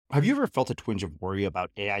Have you ever felt a twinge of worry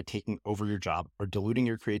about AI taking over your job or diluting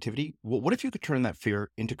your creativity? Well, what if you could turn that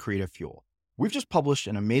fear into creative fuel? We've just published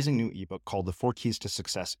an amazing new ebook called The Four Keys to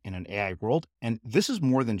Success in an AI World, and this is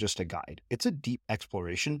more than just a guide. It's a deep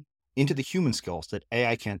exploration into the human skills that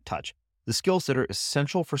AI can't touch, the skills that are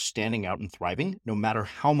essential for standing out and thriving, no matter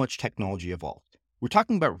how much technology evolves. We're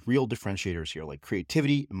talking about real differentiators here, like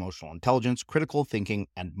creativity, emotional intelligence, critical thinking,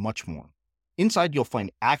 and much more. Inside, you'll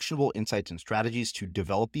find actionable insights and strategies to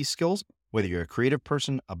develop these skills, whether you're a creative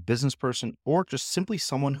person, a business person, or just simply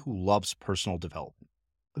someone who loves personal development.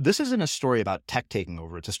 This isn't a story about tech taking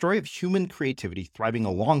over. It's a story of human creativity thriving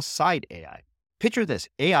alongside AI. Picture this,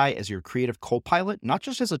 AI as your creative co-pilot, not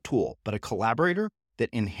just as a tool, but a collaborator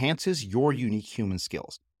that enhances your unique human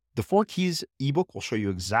skills. The Four Keys ebook will show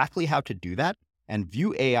you exactly how to do that and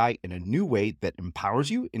view AI in a new way that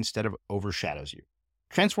empowers you instead of overshadows you.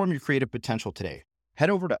 Transform your creative potential today. Head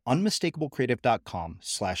over to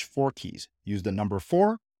unmistakablecreative.com/4keys. Use the number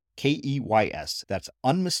 4, KEYS. That's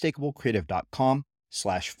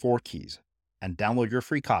unmistakablecreative.com/4keys and download your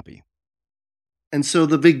free copy. And so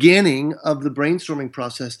the beginning of the brainstorming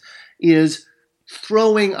process is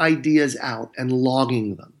throwing ideas out and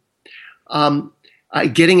logging them.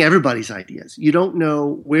 Getting everybody's ideas. You don't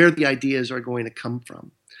know where the ideas are going to come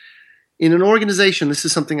from. In an organization, this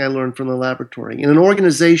is something I learned from the laboratory. In an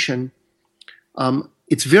organization,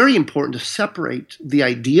 it's very important to separate the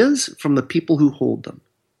ideas from the people who hold them.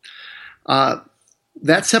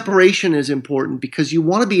 That separation is important because you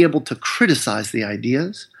want to be able to criticize the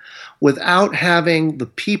ideas without having the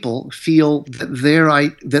people feel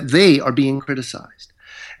that they are being criticized.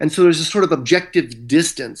 And so there's a sort of objective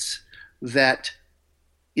distance that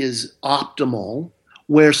is optimal,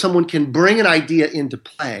 where someone can bring an idea into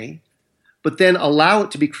play, but then allow it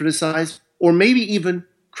to be criticized, or maybe even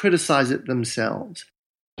criticize it themselves.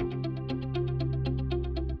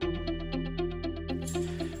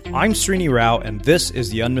 I'm Srini Rao, and this is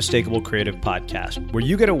the Unmistakable Creative Podcast, where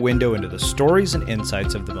you get a window into the stories and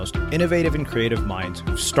insights of the most innovative and creative minds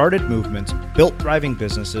who've started movements, built thriving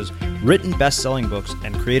businesses, written best-selling books,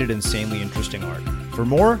 and created insanely interesting art. For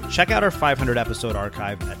more, check out our 500-episode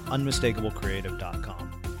archive at unmistakablecreative.com.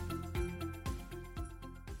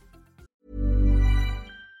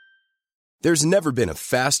 There's never been a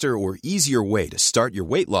faster or easier way to start your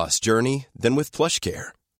weight loss journey than with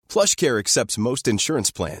PlushCare. PlushCare accepts most insurance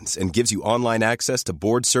plans and gives you online access to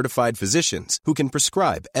board-certified physicians who can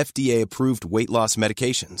prescribe FDA-approved weight loss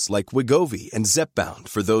medications like Wegovy and Zepbound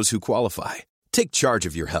for those who qualify. Take charge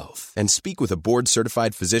of your health and speak with a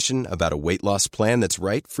board-certified physician about a weight loss plan that's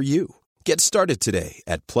right for you. Get started today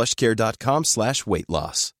at plushcare.com/weight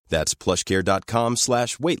loss. That's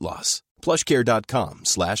plushcare.com/weight loss.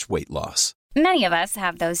 plushcare.com/weight loss. Many of us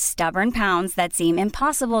have those stubborn pounds that seem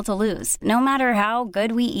impossible to lose, no matter how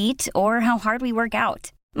good we eat or how hard we work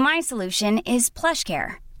out. My solution is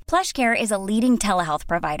PlushCare. PlushCare is a leading telehealth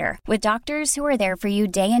provider with doctors who are there for you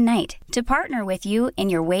day and night to partner with you in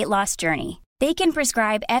your weight loss journey. They can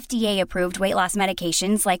prescribe FDA-approved weight loss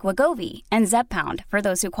medications like Wegovy and Zepbound for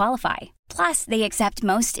those who qualify. Plus, they accept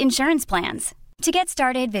most insurance plans. To get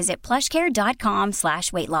started, visit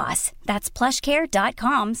plushcare.com/weight loss. That's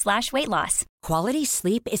plushcare.com/weight loss. Quality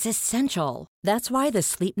sleep is essential. That's why the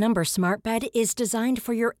Sleep Number Smart Bed is designed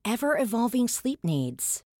for your ever-evolving sleep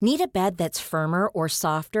needs. Need a bed that's firmer or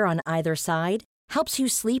softer on either side? Helps you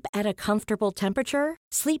sleep at a comfortable temperature?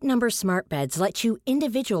 Sleep Number Smart Beds let you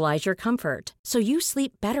individualize your comfort, so you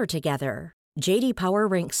sleep better together. J.D. Power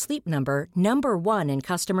ranks Sleep Number number 1 in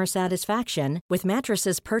customer satisfaction with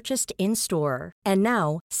mattresses purchased in-store. And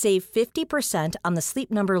now, save 50% on the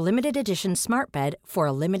Sleep Number Limited Edition Smart Bed for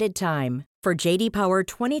a limited time. For J.D. Power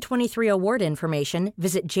 2023 award information,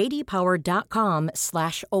 visit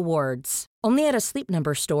jdpower.com/awards. Only at a Sleep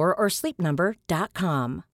Number store or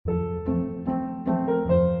sleepnumber.com.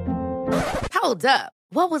 Hold up.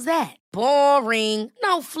 What was that? Boring.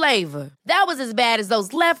 No flavor. That was as bad as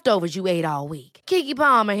those leftovers you ate all week. Keke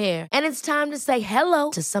Palmer here, and it's time to say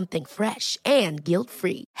hello to something fresh and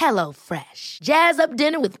guilt-free. Hello Fresh. Jazz up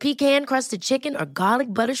dinner with pecan-crusted chicken or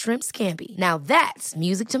garlic butter shrimp scampi. Now that's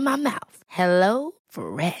music to my mouth. Hello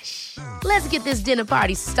Fresh. Let's get this dinner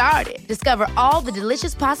party started. Discover all the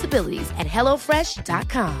delicious possibilities at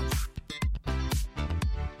hellofresh.com.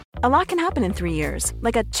 A lot can happen in 3 years,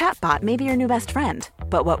 like a chatbot may be your new best friend.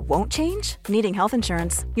 But what won't change? Needing health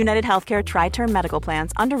insurance. United Healthcare Tri-Term Medical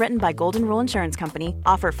Plans, underwritten by Golden Rule Insurance Company,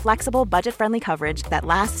 offer flexible, budget-friendly coverage that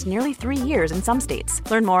lasts nearly 3 years in some states.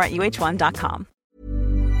 Learn more at uh1.com.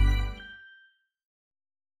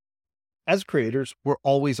 As creators, we're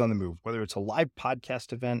always on the move. Whether it's a live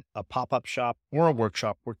podcast event, a pop-up shop, or a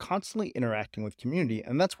workshop, we're constantly interacting with community,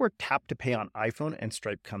 and that's where Tap to Pay on iPhone and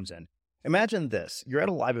Stripe comes in. Imagine this. You're at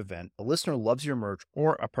a live event, a listener loves your merch,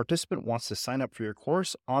 or a participant wants to sign up for your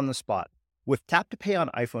course on the spot. With Tap to Pay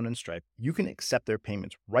on iPhone and Stripe, you can accept their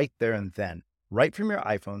payments right there and then, right from your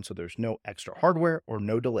iPhone, so there's no extra hardware or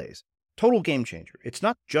no delays. Total game changer. It's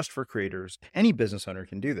not just for creators. Any business owner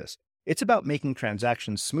can do this. It's about making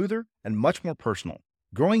transactions smoother and much more personal,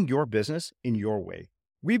 growing your business in your way.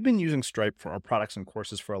 We've been using Stripe for our products and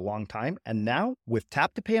courses for a long time, and now with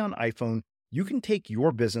Tap to Pay on iPhone, you can take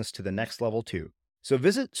your business to the next level too. So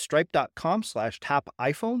visit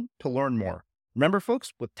stripe.com/tapiphone to learn more. Remember,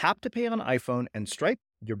 folks, with Tap to Pay on iPhone and Stripe,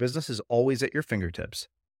 your business is always at your fingertips.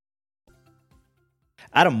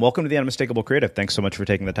 Adam, welcome to the Unmistakable Creative. Thanks so much for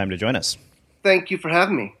taking the time to join us. Thank you for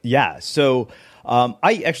having me. Yeah, so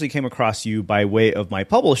I actually came across you by way of my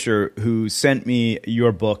publisher who sent me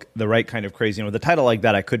your book, The Right Kind of Crazy. And with a title like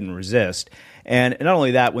that, I couldn't resist. And not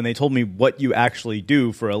only that, when they told me what you actually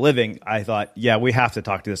do for a living, I thought, yeah, we have to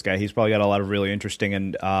talk to this guy. He's probably got a lot of really interesting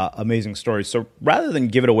and amazing stories. So rather than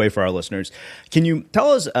give it away for our listeners, can you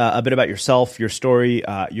tell us a bit about yourself, your story,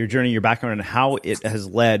 your journey, your background, and how it has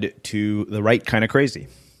led to The Right Kind of Crazy?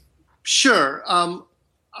 Sure.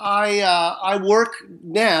 I work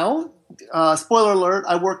now, spoiler alert,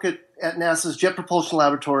 I work at NASA's Jet Propulsion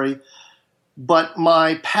Laboratory, but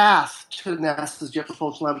my path to NASA's Jet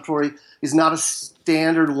Propulsion Laboratory is not a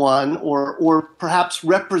standard one or perhaps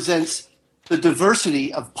represents the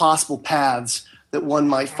diversity of possible paths that one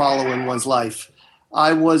might follow in one's life.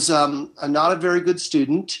 I was not a very good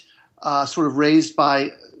student, sort of raised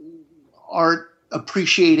by art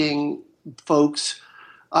appreciating folks,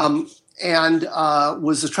 and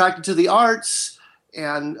was attracted to the arts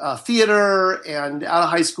and theater, and out of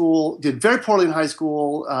high school, did very poorly in high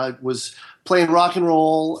school, was playing rock and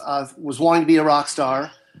roll, was wanting to be a rock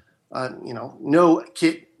star. No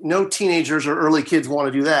teenagers or early kids want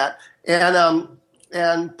to do that.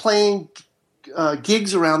 And playing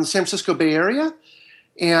gigs around the San Francisco Bay Area.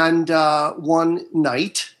 And one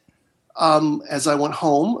night, as I went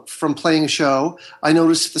home from playing a show, I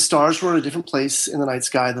noticed the stars were in a different place in the night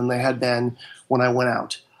sky than they had been when I went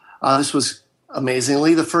out. This was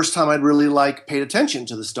amazingly the first time I'd really paid attention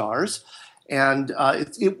to the stars. And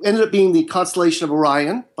it ended up being the constellation of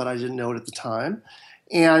Orion, but I didn't know it at the time.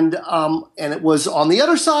 And it was on the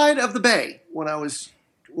other side of the bay when I was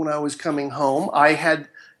coming home. I had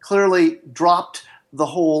clearly dropped the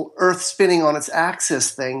whole Earth spinning on its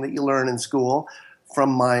axis thing that you learn in school from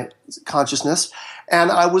my consciousness,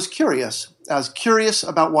 and I was curious. I was curious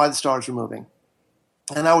about why the stars were moving,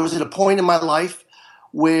 and I was at a point in my life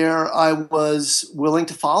where I was willing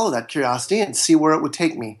to follow that curiosity and see where it would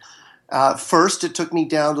take me. First, it took me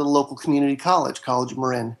down to the local community college, College of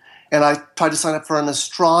Marin, and I tried to sign up for an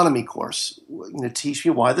astronomy course to teach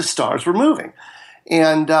me why the stars were moving.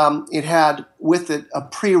 And it had with it a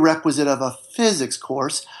prerequisite of a physics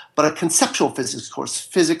course, but a conceptual physics course,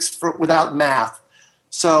 without math.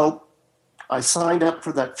 So I signed up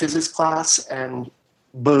for that physics class, and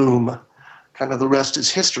boom, kind of the rest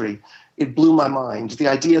is history. It blew my mind. The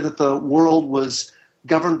idea that the world was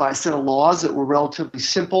governed by a set of laws that were relatively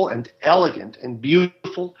simple and elegant and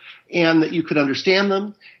beautiful, and that you could understand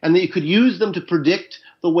them, and that you could use them to predict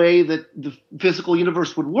the way that the physical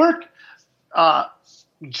universe would work,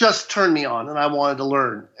 just turned me on, and I wanted to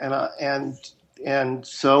learn. And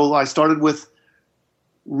so I started with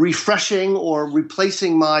refreshing or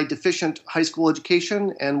replacing my deficient high school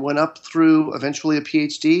education and went up through eventually a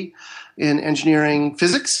PhD in engineering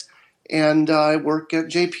physics. And I work at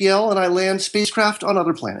JPL, and I land spacecraft on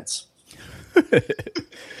other planets.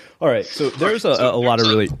 All right. So there's a lot of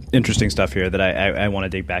really interesting stuff here that I want to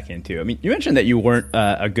dig back into. I mean, you mentioned that you weren't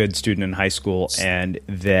a good student in high school and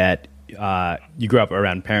that you grew up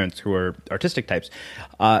around parents who were artistic types.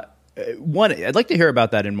 One, I'd like to hear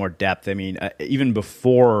about that in more depth. I mean, even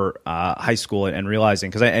before high school and realizing,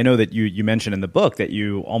 because I know that you mentioned in the book that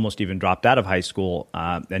you almost even dropped out of high school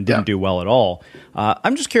and didn't do well at all.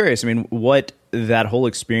 I'm just curious, I mean, what that whole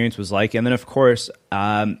experience was like. And then, of course,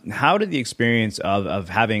 how did the experience of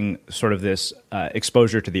having sort of this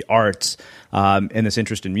exposure to the arts and this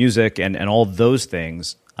interest in music and all those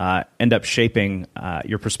things end up shaping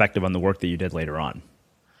your perspective on the work that you did later on?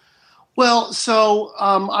 Well, so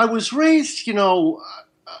I was raised,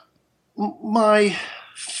 my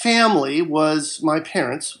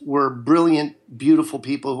parents were brilliant, beautiful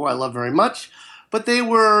people who I love very much, but they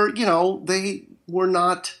were, they were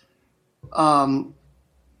not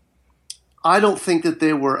I don't think that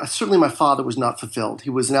they were, certainly my father was not fulfilled. He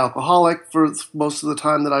was an alcoholic for most of the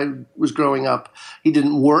time that I was growing up. He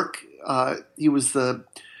didn't work. He was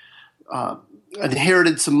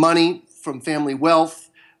inherited some money from family wealth,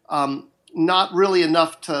 not really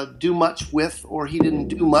enough to do much with, or he didn't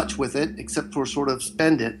do much with it except for sort of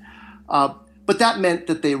spend it. But that meant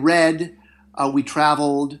that they read, we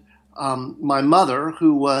traveled. My mother,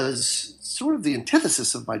 who was sort of the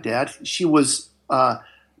antithesis of my dad, she was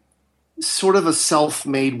sort of a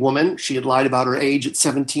self-made woman. She had lied about her age at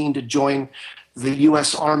 17 to join the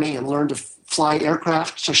U.S. Army and learn to fly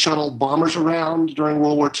aircraft to shuttle bombers around during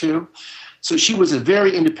World War II. So she was a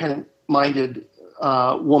very independent-minded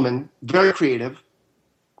woman, very creative,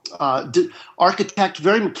 architect,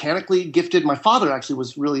 very mechanically gifted. My father actually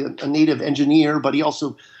was really a native engineer, but he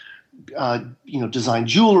also designed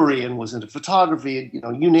jewelry and was into photography,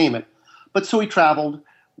 you name it. But so we traveled.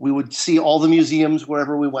 We would see all the museums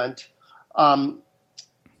wherever we went. But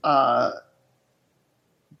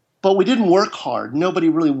we didn't work hard. Nobody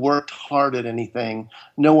really worked hard at anything.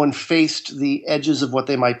 No one faced the edges of what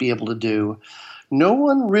they might be able to do. No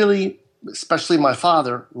one really, especially my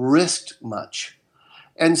father, risked much.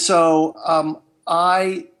 And so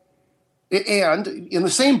and in the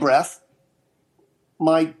same breath,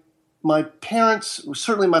 my parents,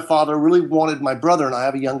 certainly my father, really wanted my brother and I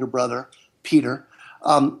have a younger brother, Peter,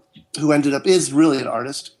 who is really an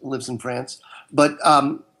artist, lives in France. But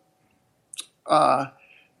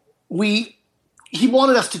he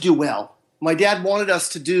wanted us to do well. My dad wanted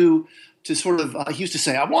us he used to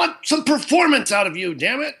say, I want some performance out of you,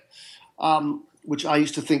 damn it. Which I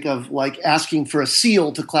used to think of like asking for a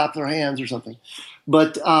seal to clap their hands or something.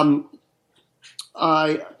 But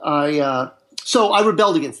so I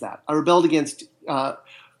rebelled against that. I rebelled against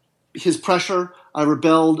his pressure. I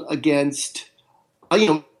rebelled against,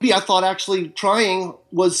 maybe I thought actually trying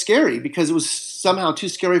was scary because it was somehow too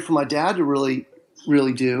scary for my dad to really,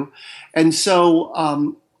 really do. And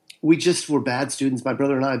so we just were bad students, my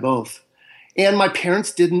brother and I both. And my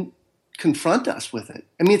parents didn't confront us with it.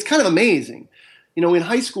 I mean, it's kind of amazing. In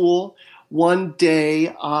high school, one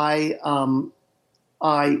day I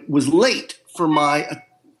was late for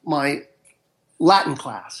my Latin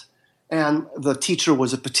class, and the teacher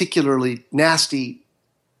was a particularly nasty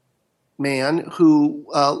man who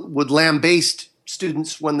would lambaste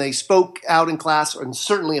students when they spoke out in class, and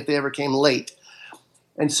certainly if they ever came late.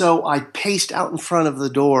 And so I paced out in front of the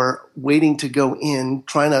door, waiting to go in,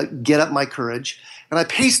 trying to get up my courage. And I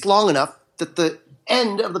paced long enough that the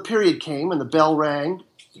end of the period came and the bell rang,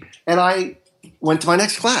 and I went to my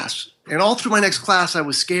next class. And all through my next class, I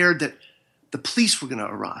was scared that the police were going to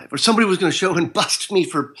arrive or somebody was going to show and bust me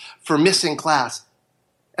for missing class.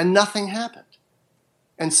 And nothing happened.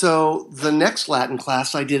 And so the next Latin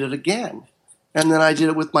class, I did it again. And then I did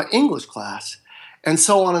it with my English class, and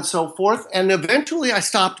so on and so forth. And eventually I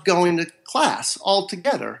stopped going to class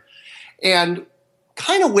altogether and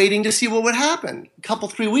kind of waiting to see what would happen. A couple,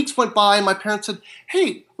 3 weeks went by, and my parents said,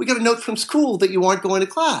 hey, we got a note from school that you aren't going to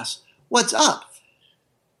class. What's up?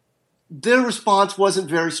 Their response wasn't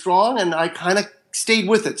very strong, and I kind of stayed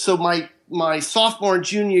with it. So my sophomore and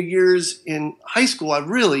junior years in high school, I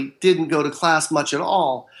really didn't go to class much at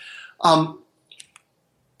all.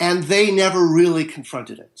 And they never really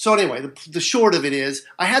confronted it. So anyway, the short of it is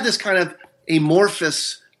I had this kind of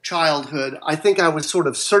amorphous childhood. I think I was sort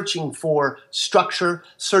of searching for structure,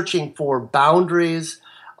 searching for boundaries,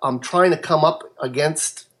 trying to come up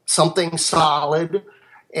against something solid,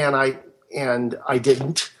 and I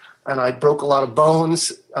didn't. And I broke a lot of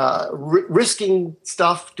bones, risking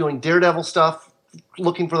stuff, doing daredevil stuff,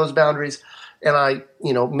 looking for those boundaries, and I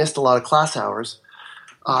missed a lot of class hours.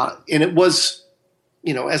 And it was,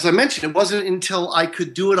 as I mentioned, it wasn't until I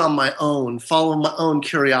could do it on my own, follow my own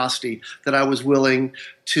curiosity, that I was willing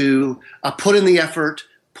to put in the effort,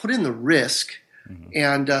 put in the risk,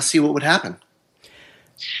 and see what would happen.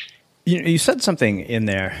 You said something in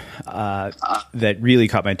there that really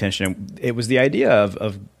caught my attention. It was the idea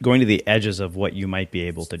of going to the edges of what you might be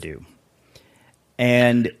able to do.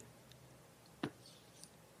 And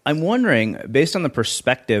I'm wondering, based on the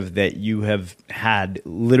perspective that you have had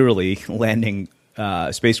literally landing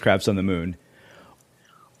spacecrafts on the moon,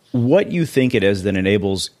 what you think it is that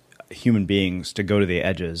enables human beings to go to the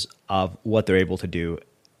edges of what they're able to do,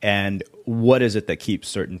 and what is it that keeps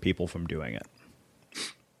certain people from doing it?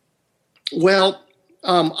 Well,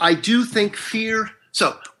 I do think fear.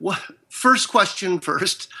 So, first question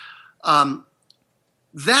first.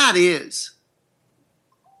 That is,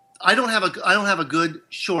 I don't have a good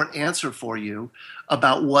short answer for you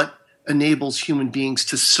about what enables human beings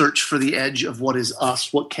to search for the edge of what is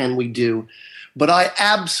us, what can we do. But I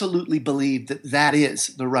absolutely believe that that is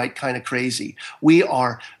the right kind of crazy. We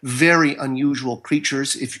are very unusual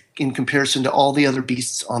creatures in comparison to all the other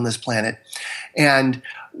beasts on this planet. And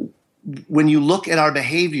when you look at our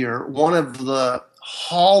behavior, one of the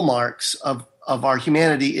hallmarks of our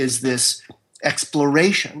humanity is this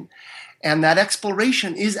exploration. And that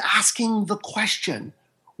exploration is asking the question,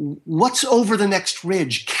 what's over the next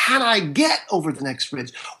ridge? Can I get over the next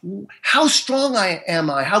ridge? How strong am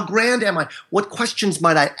I? How grand am I? What questions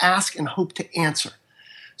might I ask and hope to answer?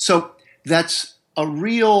 So that's a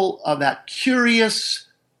real, that curious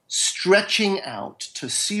stretching out to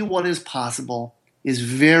see what is possible is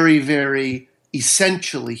very, very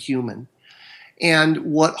essentially human. And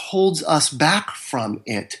what holds us back from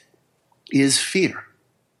it is fear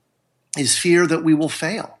that we will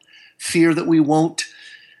fail, fear that we won't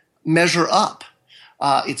measure up.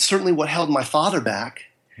 It's certainly what held my father back.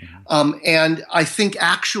 And I think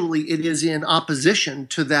actually it is in opposition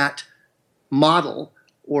to that model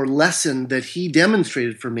or lesson that he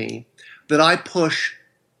demonstrated for me that I push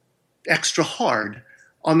extra hard.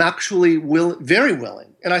 I'm actually very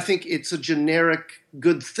willing. And I think it's a generic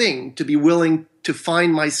good thing to be willing to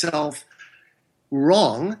find myself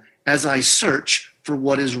wrong as I search for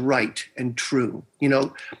what is right and true.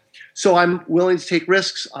 So I'm willing to take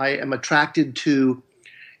risks. I am attracted to,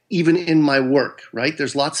 even in my work, right?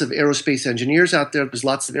 There's lots of aerospace engineers out there. There's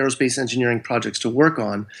lots of aerospace engineering projects to work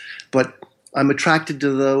on. But I'm attracted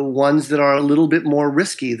to the ones that are a little bit more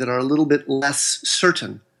risky, that are a little bit less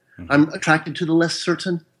certain. Mm-hmm. I'm attracted to the less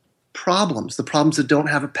certain problems, the problems that don't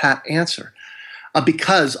have a pat answer.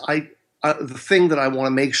 Because the thing that I want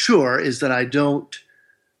to make sure is that I don't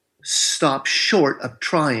stop short of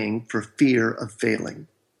trying for fear of failing.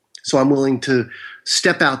 So I'm willing to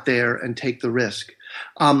step out there and take the risk.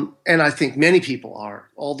 And I think many people are.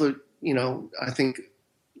 I think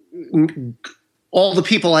all the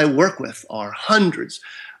people I work with are. Hundreds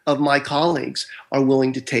of my colleagues are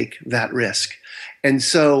willing to take that risk. And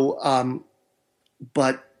so,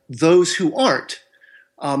 but those who aren't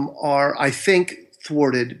are, I think,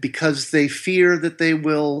 thwarted because they fear that they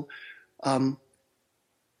will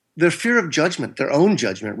their fear of judgment, their own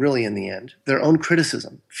judgment, really, in the end, their own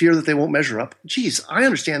criticism, fear that they won't measure up. Geez, I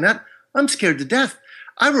understand that. I'm scared to death.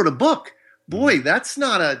 I wrote a book. Boy, that's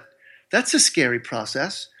a scary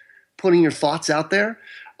process, putting your thoughts out there.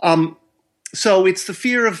 So it's the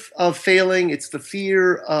fear of failing. It's the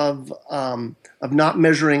fear of not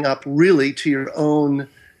measuring up really to your own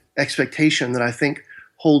expectation that I think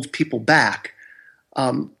holds people back.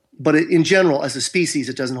 But in general, as a species,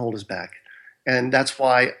 it doesn't hold us back. And that's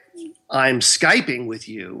why I'm Skyping with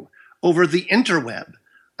you over the interweb.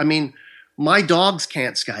 I mean, my dogs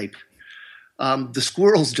can't Skype. The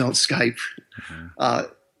squirrels don't Skype.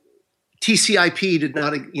 Mm-hmm. TCIP did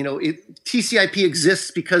not, TCIP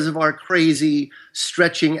exists because of our crazy,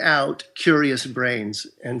 stretching out, curious brains.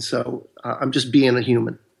 And so I'm just being a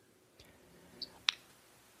human.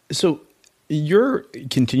 So you're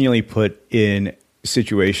continually put in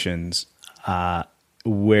situations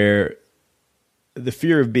where the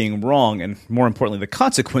fear of being wrong, and more importantly, the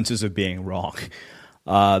consequences of being wrong,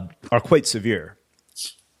 are quite severe.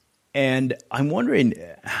 And I'm wondering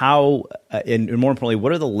how, and more importantly,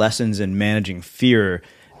 what are the lessons in managing fear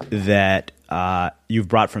that you've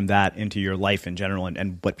brought from that into your life in general,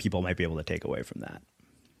 and what people might be able to take away from that?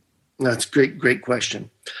 That's great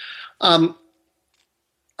question. The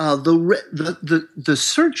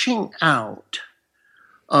searching out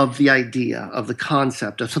of the idea, of the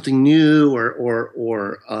concept of something new, or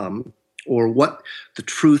what the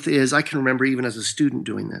truth is. I can remember even as a student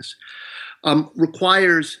doing this.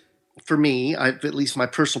 Requires, for me, at least my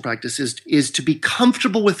personal practice, is to be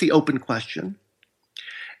comfortable with the open question,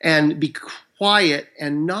 and be quiet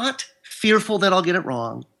and not fearful that I'll get it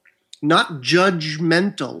wrong, not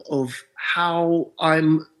judgmental of how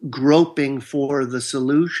I'm groping for the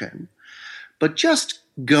solution, but just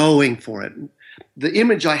going for it. The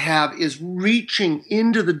image I have is reaching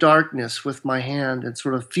into the darkness with my hand and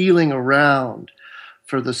sort of feeling around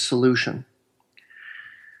for the solution.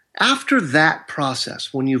 After that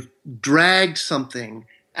process, when you've dragged something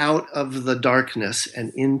out of the darkness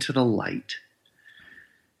and into the light,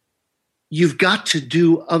 you've got to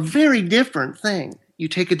do a very different thing. You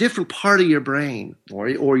take a different part of your brain or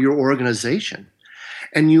your organization,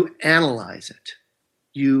 and you analyze it.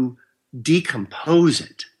 You decompose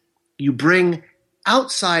it. You bring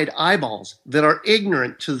outside eyeballs that are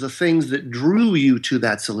ignorant to the things that drew you to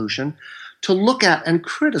that solution to look at and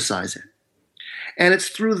criticize it. And it's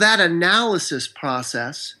through that analysis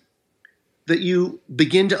process that you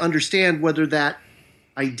begin to understand whether that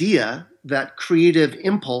idea, that creative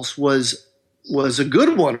impulse was a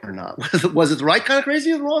good one or not. Was it the right kind of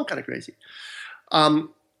crazy or the wrong kind of crazy?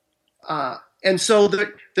 And so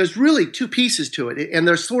there's really two pieces to it, and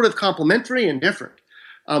they're sort of complementary and different.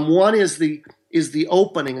 One is the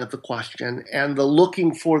opening of the question and the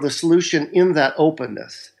looking for the solution in that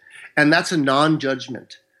openness, and that's a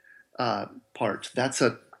non-judgment part. That's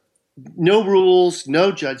a no rules,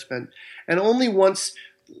 no judgment, and only once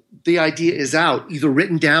the idea is out, either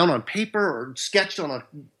written down on paper or sketched on a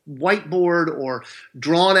whiteboard or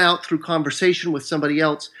drawn out through conversation with somebody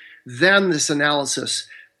else, then this analysis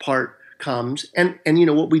part comes. And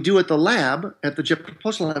what we do at the lab, at the Jet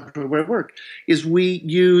Propulsion Laboratory where I work, is we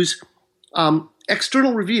use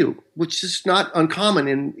external review, which is not uncommon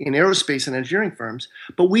in aerospace and engineering firms,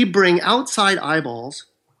 but we bring outside eyeballs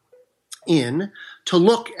in to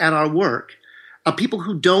look at our work, people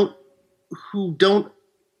who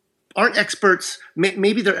aren't experts.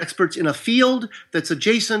 Maybe they're experts in a field that's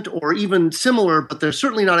adjacent or even similar, but they're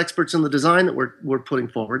certainly not experts in the design that we're putting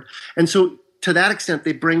forward. And so to that extent,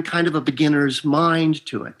 they bring kind of a beginner's mind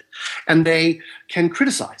to it, and they can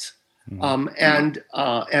criticize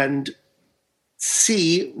and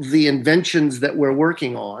see the inventions that we're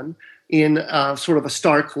working on in sort of a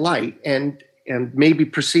stark light, and maybe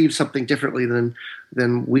perceive something differently than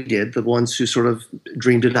we did, the ones who sort of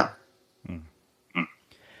dreamed it up.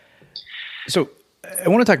 So I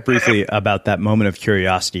want to talk briefly about that moment of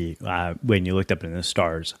curiosity when you looked up into the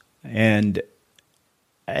stars. And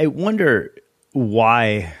I wonder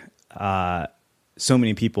why so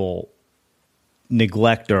many people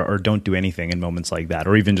neglect or don't do anything in moments like that,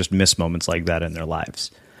 or even just miss moments like that in their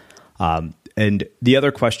lives. And the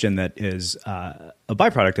other question that is a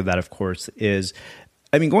byproduct of that, of course, is,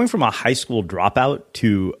 going from a high school dropout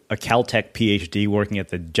to a Caltech PhD working at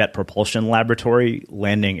the Jet Propulsion Laboratory,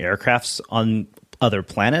 landing aircrafts on other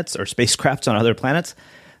planets or spacecrafts on other planets,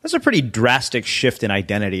 that's a pretty drastic shift in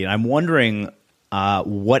identity. And I'm wondering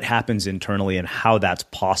what happens internally and how that's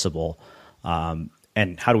possible,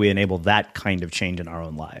 and how do we enable that kind of change in our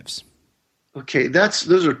own lives? Okay,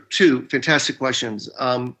 those are two fantastic questions.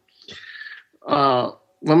 Let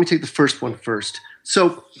me take the first one first.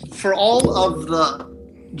 So for all of the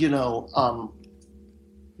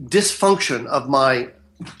dysfunction of my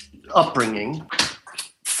upbringing,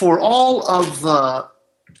 for all of the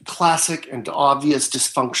classic and obvious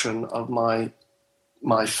dysfunction of my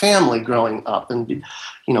family growing up, and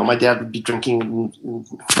my dad would be drinking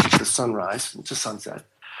to sunrise, to sunset.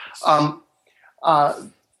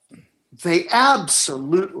 They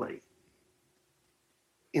absolutely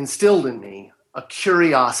instilled in me a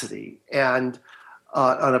curiosity and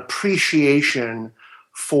an appreciation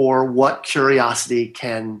for what curiosity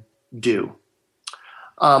can do.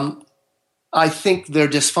 I think their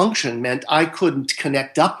dysfunction meant I couldn't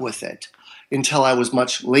connect up with it until I was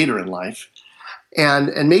much later in life.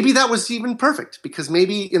 And maybe that was even perfect, because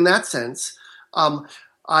maybe in that sense,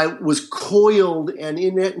 I was coiled and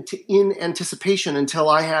in anticipation until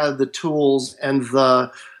I had the tools and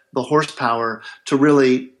the horsepower to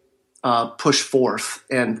really push forth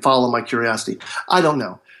and follow my curiosity. I don't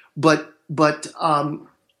know, but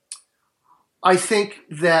I think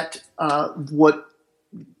that what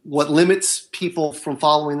limits people from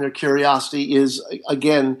following their curiosity is,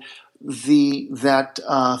 again, that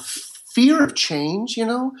fear of change.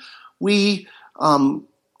 We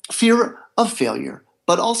fear of failure,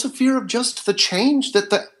 but also fear of just the change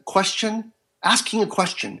that asking a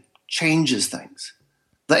question changes things.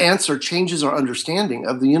 The answer changes our understanding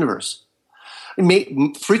of the universe.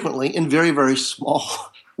 Frequently in very, very small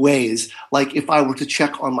ways, like if I were to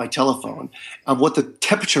check on my telephone what the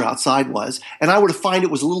temperature outside was, and I were to find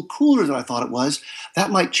it was a little cooler than I thought it was, that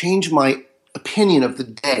might change my opinion of the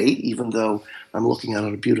day, even though I'm looking out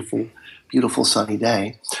on a beautiful, beautiful sunny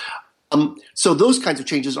day. So those kinds of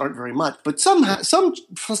changes aren't very much, but some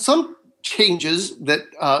changes that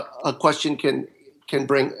a question can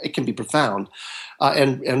bring, it can be profound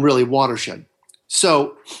and really watershed.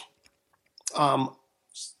 So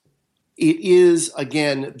it is,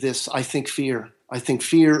 again, this, I think, fear. I think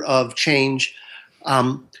fear of change,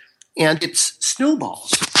 and it's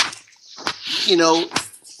snowballs.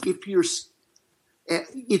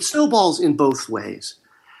 It snowballs in both ways.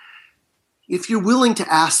 If you're willing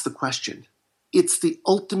to ask the question, it's the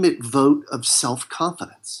ultimate vote of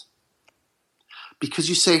self-confidence. Because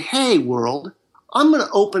you say, hey, world, I'm going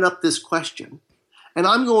to open up this question, and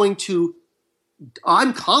I'm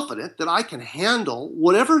confident that I can handle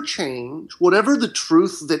whatever change, whatever the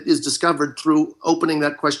truth that is discovered through opening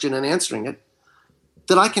that question and answering it,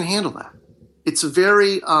 that I can handle that. It's a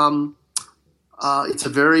very it's a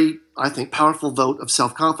very, I think, powerful vote of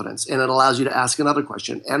self-confidence, and it allows you to ask another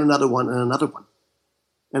question and another one and another one.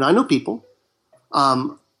 And I know people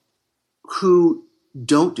who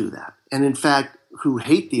don't do that, and in fact, who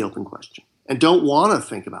hate the open question and don't want to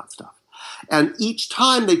think about stuff. And each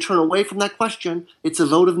time they turn away from that question, it's a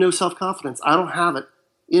vote of no self-confidence. I don't have it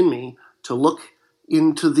in me to look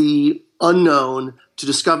into the unknown, to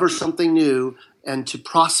discover something new, and to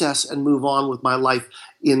process and move on with my life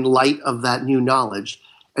in light of that new knowledge.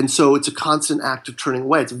 And so it's a constant act of turning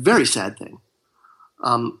away. It's a very sad thing.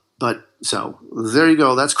 But so there you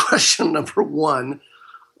go. That's question number one.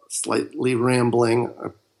 Slightly rambling. I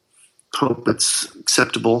hope it's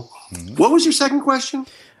acceptable. Mm-hmm. What was your second question?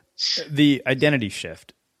 The identity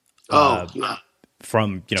shift. Yeah.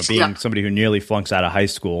 From being somebody who nearly flunks out of high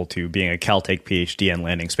school to being a Caltech PhD and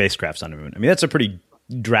landing spacecrafts on the moon. I mean, that's a pretty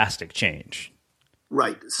drastic change.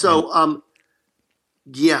 Right. So,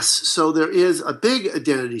 yes. So there is a big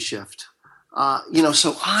identity shift.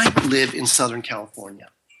 So I live in Southern California.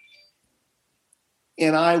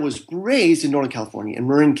 And I was raised in Northern California in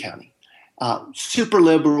Marin County. Super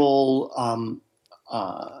liberal.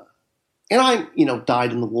 And I,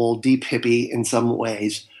 dyed in the wool, deep hippie in some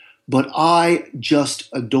ways. But I just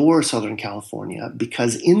adore Southern California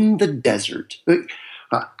because in the desert, let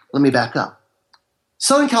me back up.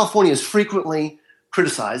 Southern California is frequently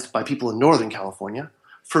criticized by people in Northern California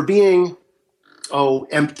for being,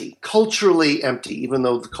 empty, culturally empty, even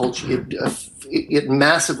though the culture, it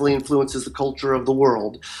massively influences the culture of the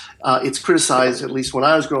world. It's criticized, at least when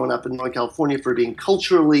I was growing up in Northern California, for being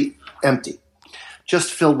culturally empty,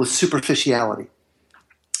 just filled with superficiality.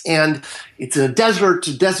 And it's in a desert.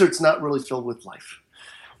 The desert's not really filled with life.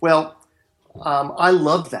 Well, I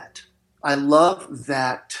love that. I love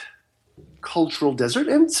that cultural desert,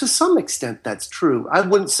 and to some extent that's true. I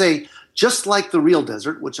wouldn't say just like the real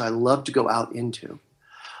desert, which I love to go out into.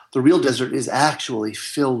 The real desert is actually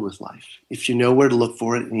filled with life if you know where to look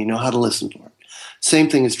for it and you know how to listen for it. Same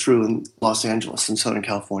thing is true in Los Angeles and Southern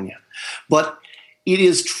California. But it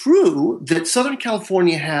is true that Southern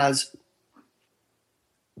California has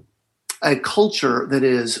a culture that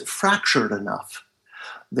is fractured enough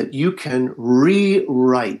that you can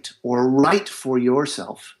rewrite or write for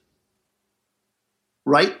yourself,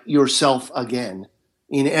 write yourself again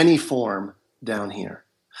in any form down here.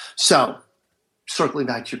 So, circling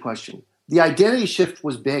back to your question, the identity shift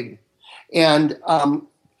was big, and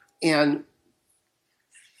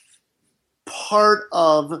part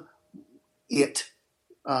of it.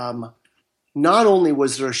 Not only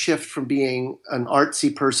was there a shift from being an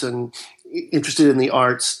artsy person interested in the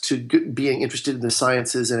arts to being interested in the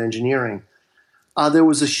sciences and engineering, there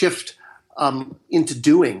was a shift into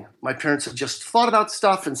doing. My parents had just thought about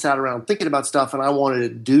stuff and sat around thinking about stuff, and I wanted to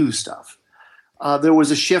do stuff. There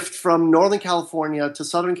was a shift from Northern California to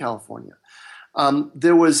Southern California.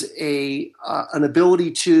 There was an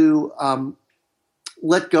ability to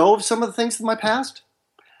let go of some of the things in my past.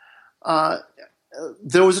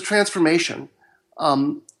 There was a transformation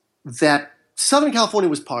that Southern California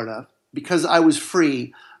was part of because I was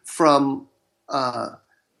free from. I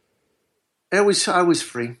was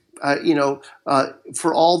free,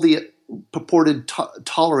 for all the purported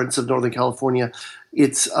tolerance of Northern California.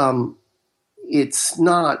 It's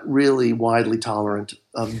not really widely tolerant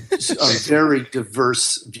of very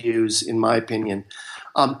diverse views, in my opinion.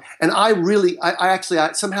 And I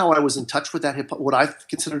somehow I was in touch with that what I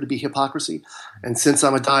consider to be hypocrisy. And since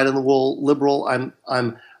I'm a dyed-in-the-wool liberal,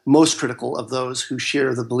 I'm most critical of those who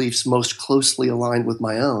share the beliefs most closely aligned with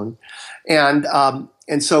my own. And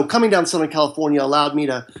so coming down to Southern California allowed me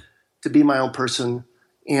to be my own person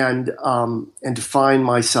and to find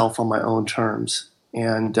myself on my own terms.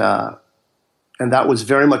 And that was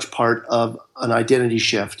very much part of an identity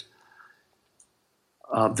shift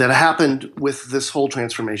that happened with this whole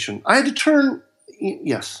transformation. I had to turn,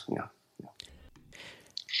 yes, yeah.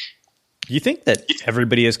 Do you think that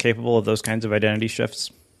everybody is capable of those kinds of identity shifts?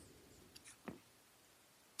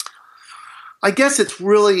 I guess it's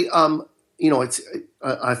really,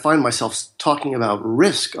 I find myself talking about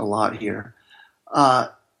risk a lot here. I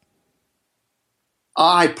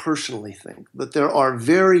personally think that there are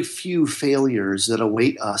very few failures that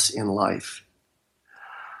await us in life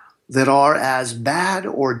that are as bad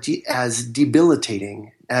or as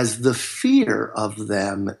debilitating as the fear of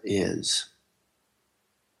them is.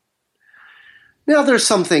 Now, there's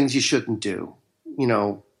some things you shouldn't do.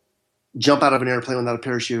 Jump out of an airplane without a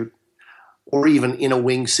parachute, or even in a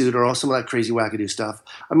wingsuit, or some of that crazy wackadoo stuff.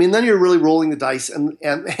 I mean, then you're really rolling the dice, and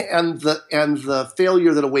the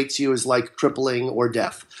failure that awaits you is like crippling or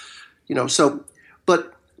death.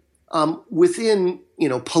 Within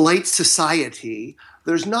polite society,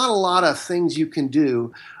 there's not a lot of things you can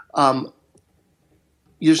do.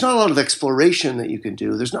 There's not a lot of exploration that you can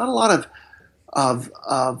do. There's not a lot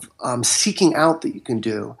of seeking out that you can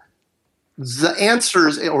do. The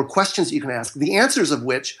answers or questions that you can ask, the answers of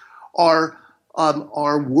which are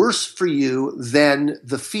worse for you than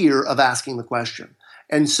the fear of asking the question.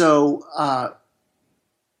 And so,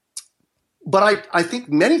 but I think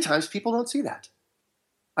many times people don't see that.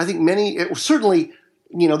 I think certainly,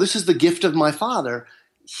 this is the gift of my father.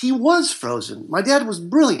 He was frozen. My dad was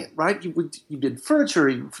brilliant, right? He did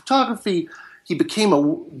furniture, photography. He became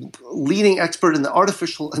a leading expert in the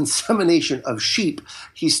artificial insemination of sheep.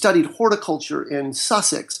 He studied horticulture in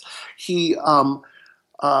Sussex.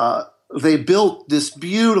 They built this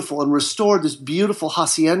beautiful and restored this beautiful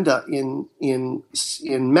hacienda in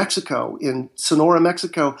Mexico, in Sonora,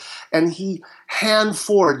 Mexico, and he hand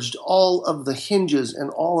forged all of the hinges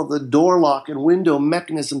and all of the door lock and window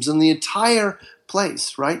mechanisms in the entire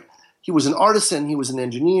place. Right? He was an artisan, he was an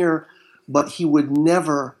engineer, but he would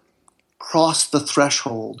never cross the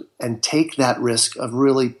threshold and take that risk of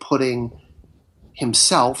really putting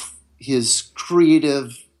himself, his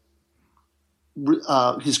creativity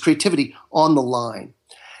on the line.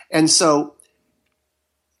 And so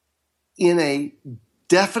in a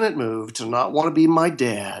definite move to not want to be my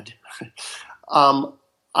dad, I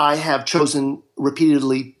have chosen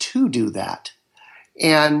repeatedly to do that.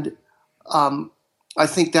 And I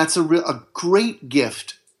think that's a great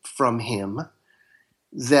gift from him,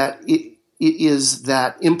 that it is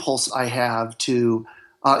that impulse I have to,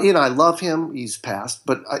 I love him, he's passed,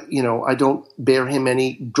 but I don't bear him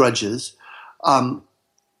any grudges.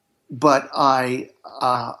 But I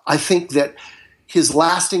think that his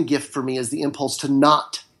lasting gift for me is the impulse to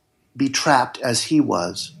not be trapped as he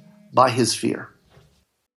was by his fear.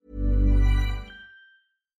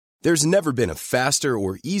 There's never been a faster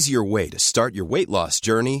or easier way to start your weight loss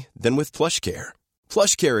journey than with PlushCare.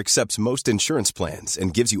 PlushCare accepts most insurance plans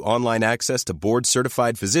and gives you online access to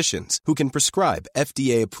board-certified physicians who can prescribe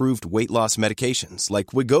FDA-approved weight loss medications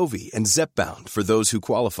like Wegovy and Zepbound for those who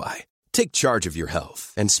qualify. Take charge of your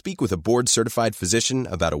health and speak with a board-certified physician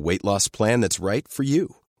about a weight loss plan that's right for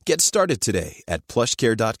you. Get started today at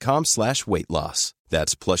plushcare.com/weightloss.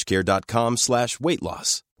 That's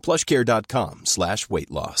plushcare.com/weightloss.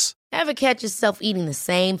 plushcare.com/weightloss. Ever catch yourself eating the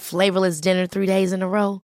same flavorless dinner 3 days in a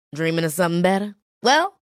row? Dreaming of something better?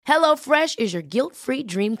 Well, HelloFresh is your guilt-free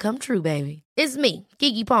dream come true, baby. It's me,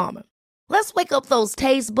 Keke Palmer. Let's wake up those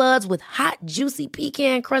taste buds with hot, juicy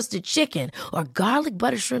pecan-crusted chicken or garlic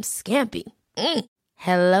butter shrimp scampi.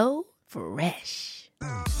 Hello Fresh.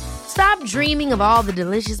 Stop dreaming of all the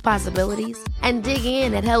delicious possibilities and dig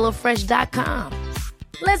in at HelloFresh.com.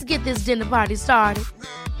 Let's get this dinner party started.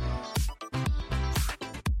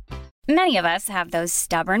 Many of us have those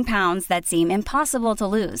stubborn pounds that seem impossible to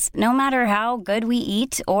lose, no matter how good we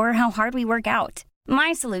eat or how hard we work out.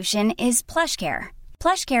 My solution is PlushCare.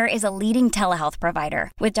 PlushCare is a leading telehealth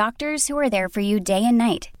provider with doctors who are there for you day and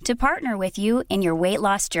night to partner with you in your weight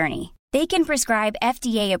loss journey. They can prescribe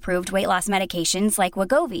FDA-approved weight loss medications like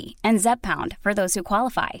Wegovy and Zepbound for those who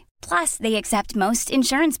qualify. Plus, they accept most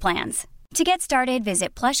insurance plans. To get started,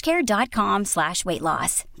 visit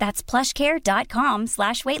plushcare.com/weightloss. That's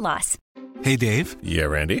plushcare.com/weightloss. Hey, Dave. Yeah,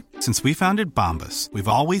 Randy. Since we founded Bombas, we've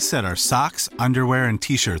always said our socks, underwear, and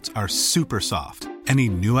T-shirts are super soft. Any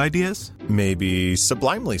new ideas? Maybe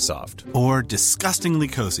sublimely soft. Or disgustingly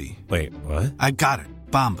cozy. Wait, what? I got it.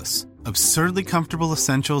 Bombas. Absurdly comfortable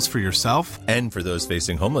essentials for yourself and for those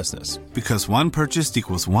facing homelessness. Because one purchased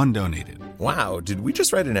equals one donated. Wow, did we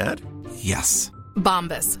just write an ad? Yes.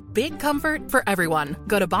 Bombas. Big comfort for everyone.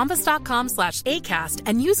 Go to bombas.com/ACAST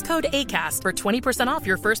and use code ACAST for 20% off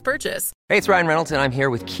your first purchase. Hey, it's Ryan Reynolds, and I'm here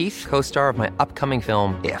with Keith, co-star of my upcoming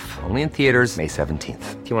film, If, only in theaters May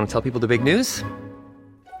 17th. Do you want to tell people the big news?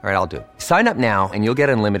 All right, I'll do it. Sign up now and you'll get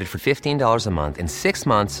unlimited for $15 a month and 6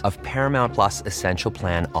 months of Paramount Plus Essential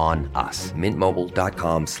Plan on us.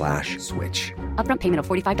 MintMobile.com/switch. Upfront payment of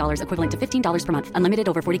 $45 equivalent to $15 per month. Unlimited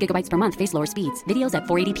over 40 gigabytes per month. Face lower speeds. Videos at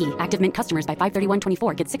 480p. Active Mint customers by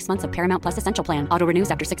 531.24 get 6 months of Paramount Plus Essential Plan. Auto renews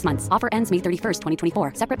after 6 months. Offer ends May 31st,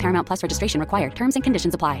 2024. Separate Paramount Plus registration required. Terms and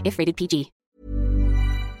conditions apply if rated PG.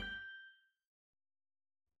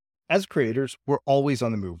 As creators, we're always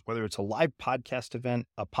on the move. Whether it's a live podcast event,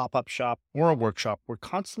 a pop-up shop, or a workshop, we're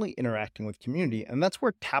constantly interacting with community, and that's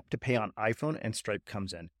where Tap to Pay on iPhone and Stripe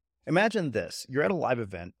comes in. Imagine this. You're at a live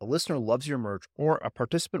event, a listener loves your merch, or a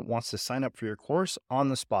participant wants to sign up for your course on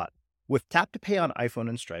the spot. With Tap to Pay on iPhone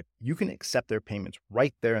and Stripe, you can accept their payments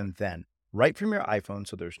right there and then, right from your iPhone,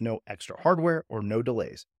 so there's no extra hardware or no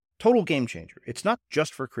delays. Total game changer. It's not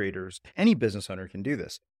just for creators. Any business owner can do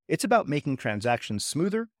this. It's about making transactions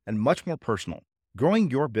smoother and much more personal,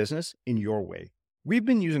 growing your business in your way. We've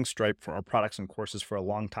been using Stripe for our products and courses for a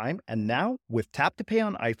long time, and now with Tap to Pay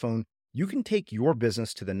on iPhone, you can take your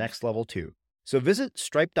business to the next level too. So visit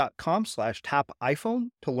stripe.com/tapiphone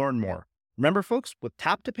to learn more. Remember, folks, with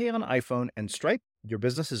Tap to Pay on iPhone and Stripe, your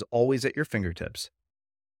business is always at your fingertips.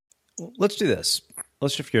 Let's do this.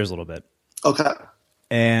 Let's shift gears a little bit. Okay.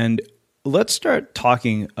 And let's start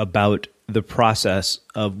talking about the process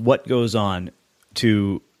of what goes on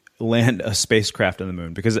to land a spacecraft on the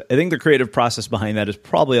moon, because I think the creative process behind that is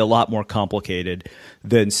probably a lot more complicated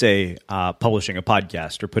than, say, publishing a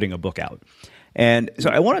podcast or putting a book out. And so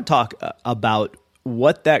I want to talk about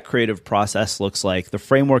what that creative process looks like, the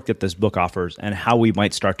framework that this book offers, and how we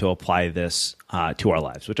might start to apply this to our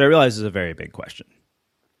lives, which I realize is a very big question.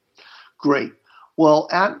 Great. Well,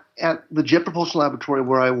 at the Jet Propulsion Laboratory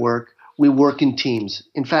where I work, we work in teams.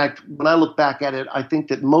 In fact, when I look back at it, I think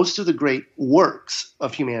that most of the great works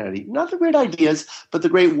of humanity, not the great ideas, but the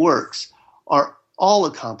great works, are all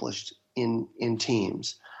accomplished in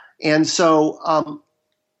teams. And so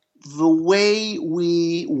the way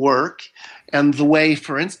we work and the way,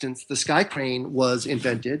 for instance, the Sky Crane was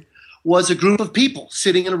invented was a group of people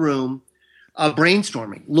sitting in a room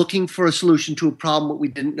brainstorming, looking for a solution to a problem that we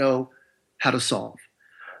didn't know how to solve.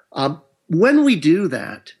 When we do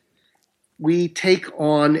that, we take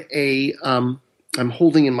on I'm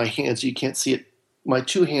holding in my hand so you can't see it, my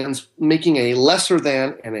two hands making a lesser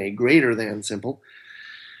than and a greater than symbol.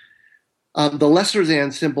 The lesser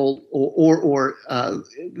than symbol or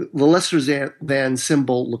the lesser than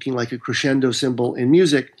symbol looking like a crescendo symbol in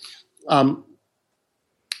music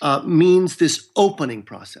means this opening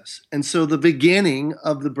process. And so the beginning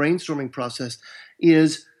of the brainstorming process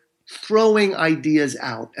is throwing ideas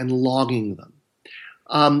out and logging them.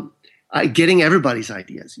 Getting everybody's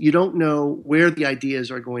ideas. You don't know where the ideas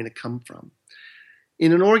are going to come from.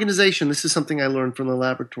 In an organization, this is something I learned from the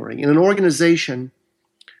laboratory. In an organization,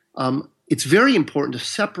 it's very important to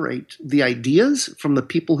separate the ideas from the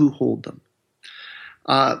people who hold them.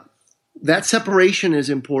 That separation is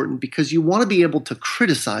important because you want to be able to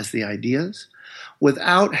criticize the ideas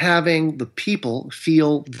without having the people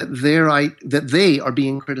feel that they are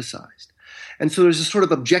being criticized. And so there's a sort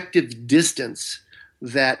of objective distance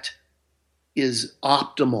that is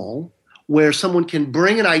optimal, where someone can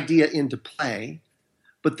bring an idea into play,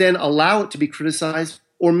 but then allow it to be criticized,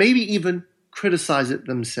 or maybe even criticize it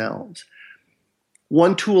themselves.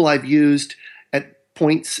 One tool I've used at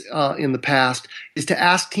points in the past is to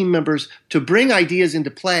ask team members to bring ideas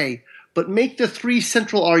into play, but make the three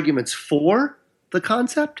central arguments for the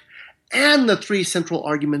concept and the three central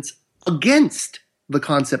arguments against the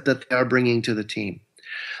concept that they are bringing to the team.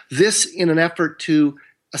 This in an effort to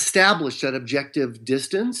establish that objective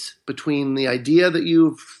distance between the idea that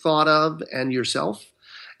you've thought of and yourself,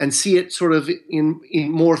 and see it sort of in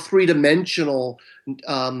more three-dimensional,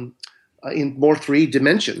 in more three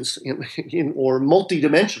dimensions, or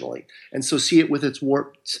multidimensionally, and so see it with its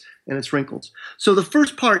warts and its wrinkles. So the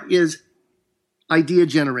first part is idea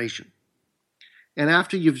generation. And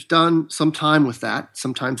after you've done some time with that,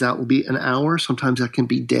 sometimes that will be an hour, sometimes that can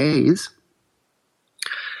be days.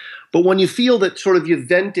 But when you feel that sort of you've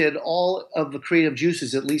vented all of the creative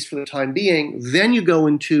juices, at least for the time being, then you go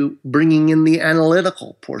into bringing in the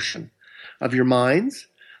analytical portion of your minds,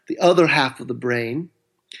 the other half of the brain,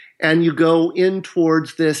 and you go in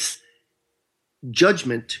towards this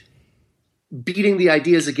judgment, beating the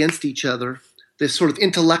ideas against each other, this sort of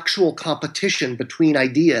intellectual competition between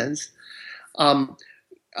ideas,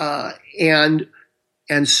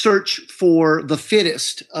 and search for the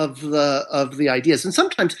fittest of the ideas. And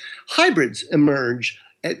sometimes hybrids emerge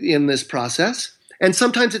in this process, and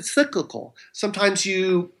sometimes it's cyclical. Sometimes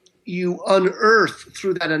you unearth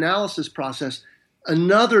through that analysis process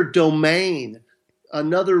another domain,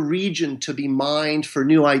 another region to be mined for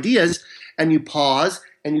new ideas, and you pause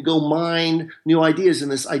and you go mine new ideas in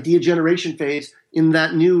this idea generation phase in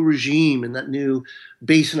that new regime, in that new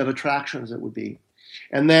basin of attractions it would be.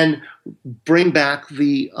 And then bring back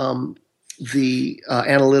the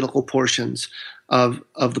analytical portions of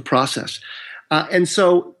the process. And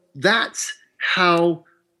so that's how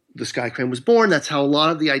the Sky Crane was born. That's how a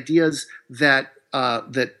lot of the ideas that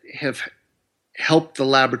have helped the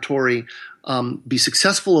laboratory be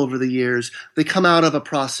successful over the years, they come out of a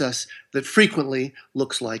process that frequently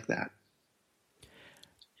looks like that.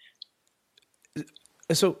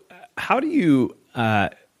 So how do you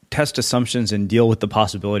test assumptions and deal with the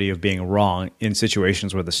possibility of being wrong in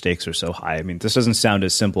situations where the stakes are so high? I mean, this doesn't sound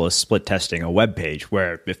as simple as split testing a web page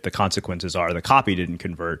where if the consequences are the copy didn't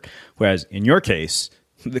convert, whereas in your case,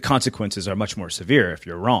 the consequences are much more severe if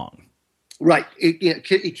you're wrong. Right.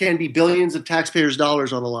 It can be billions of taxpayers'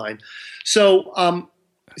 dollars on the line. So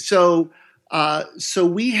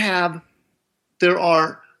there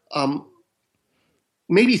are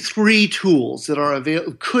maybe 3 tools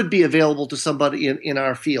that could be available to somebody in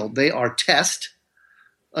our field. They are test,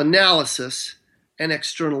 analysis, and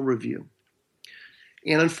external review.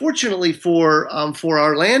 And unfortunately for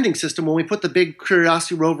our landing system, when we put the big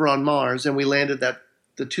Curiosity rover on Mars and we landed the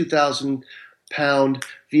 2,000-pound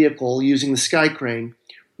vehicle using the sky crane,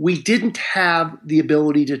 we didn't have the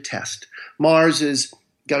ability to test. Mars has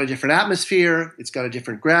got a different atmosphere, it's got a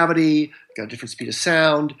different gravity, got a different speed of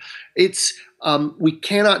sound. We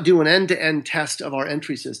cannot do an end-to-end test of our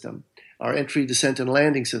entry system, our entry, descent, and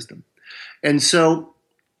landing system. And so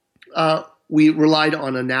we relied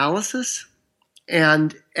on analysis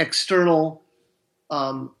and external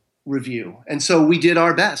review. And so we did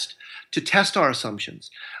our best to test our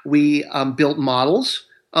assumptions. We built models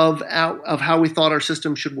of how we thought our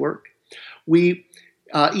system should work. We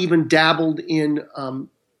even dabbled in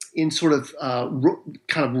sort of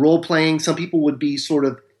kind of role playing. Some people would be sort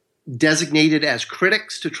of designated as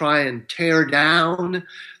critics to try and tear down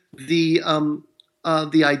the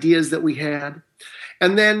ideas that we had.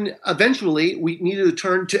 And then eventually we needed to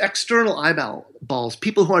turn to external eyeballs,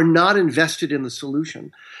 people who are not invested in the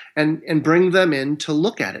solution, and bring them in to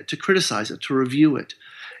look at it, to criticize it, to review it.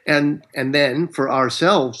 And then for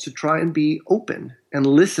ourselves to try and be open and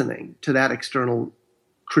listening to that external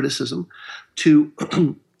criticism, to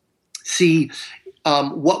see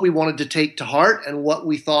what we wanted to take to heart and what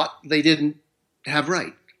we thought they didn't have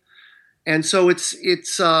right. And so it's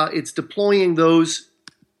deploying those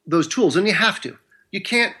tools, and you have to. You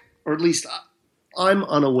can't, or at least I'm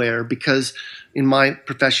unaware, because in my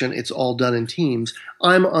profession it's all done in teams.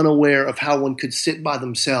 I'm unaware of how one could sit by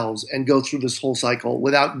themselves and go through this whole cycle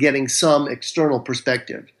without getting some external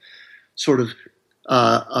perspective, sort of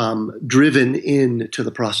driven into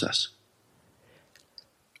the process.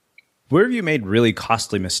 Where have you made really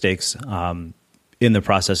costly mistakes in the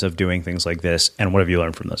process of doing things like this, and what have you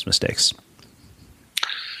learned from those mistakes?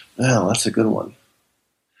 Well, that's a good one.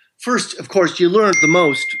 First, of course, you learn the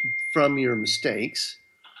most from your mistakes.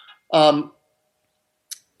 Let's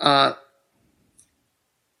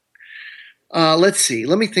see.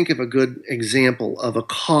 Let me think of a good example of a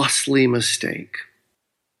costly mistake.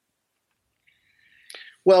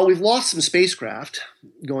 Well, we've lost some spacecraft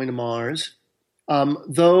going to Mars.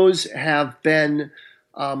 Those have been,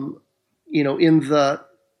 in the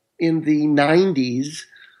 90s,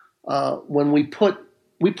 when we put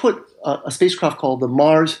a spacecraft called the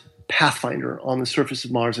Mars Pathfinder on the surface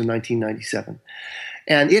of Mars in 1997.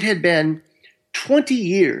 And it had been 20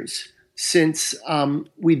 years since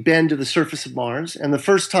we'd been to the surface of Mars. And the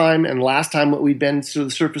first time and last time that we'd been to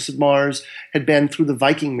the surface of Mars had been through the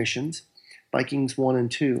Viking missions, Vikings 1 and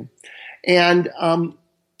 2. And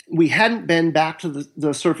we hadn't been back to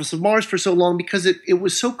the surface of Mars for so long because it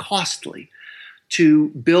was so costly to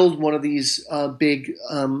build one of these big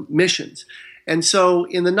missions. And so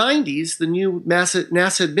in the 90s, the new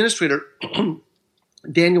NASA administrator,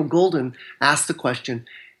 Daniel Goldin, asked the question,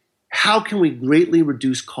 how can we greatly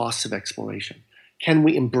reduce costs of exploration? Can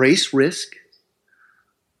we embrace risk,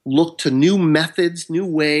 look to new methods, new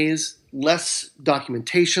ways, less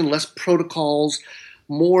documentation, less protocols,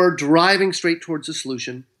 more driving straight towards a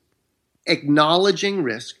solution, acknowledging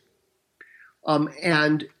risk,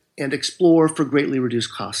 and explore for greatly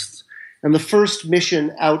reduced costs? And the first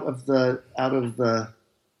mission out of the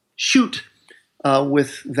chute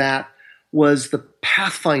with that was the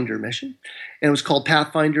Pathfinder mission. And it was called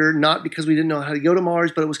Pathfinder not because we didn't know how to go to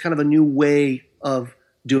Mars, but it was kind of a new way of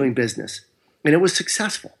doing business. And it was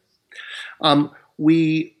successful.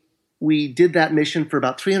 We did that mission for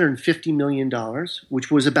about $350 million,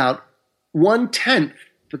 which was about 1/10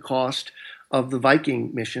 the cost of the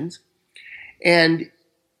Viking missions. And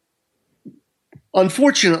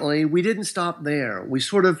unfortunately, we didn't stop there. We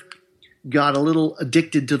sort of got a little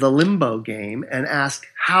addicted to the limbo game and asked,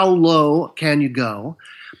 how low can you go?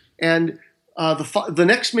 And the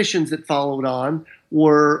next missions that followed on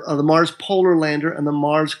were the Mars Polar Lander and the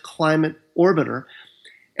Mars Climate Orbiter.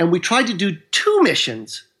 And we tried to do 2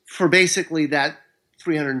 missions for basically that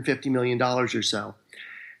 $350 million or so.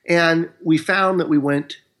 And we found that we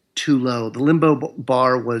went too low. The limbo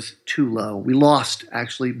bar was too low. We lost,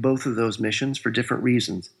 actually, both of those missions for different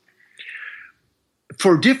reasons.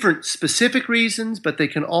 For different specific reasons, but they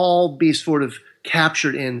can all be sort of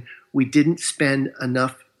captured in we didn't spend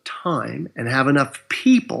enough time and have enough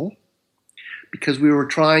people because we were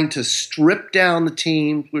trying to strip down the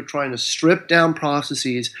teams, we were trying to strip down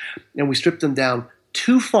processes, and we stripped them down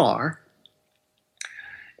too far,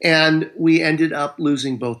 and we ended up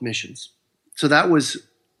losing both missions. So that was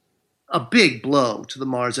a big blow to the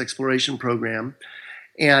Mars exploration program,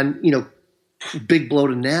 and big blow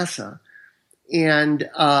to NASA. And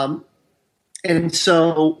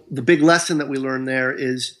so the big lesson that we learned there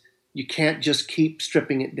is you can't just keep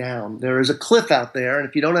stripping it down. There is a cliff out there, and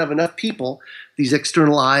if you don't have enough people, these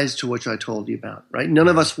external eyes to which I told you about, right? None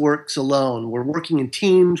of us works alone. We're working in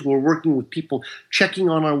teams. We're working with people checking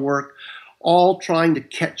on our work, all trying to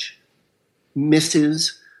catch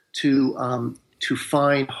misses, to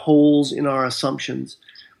find holes in our assumptions,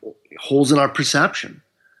 holes in our perception,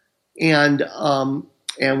 and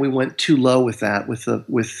we went too low with that with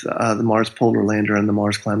the Mars Polar Lander and the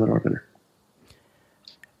Mars Climate Orbiter.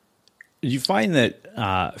 Do you find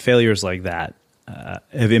that failures like that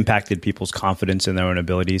have impacted people's confidence in their own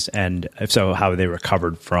abilities, and if so, how they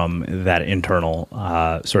recovered from that internal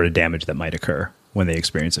sort of damage that might occur when they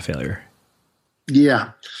experience a failure?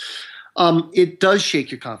 Yeah. It does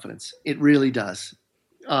shake your confidence. It really does.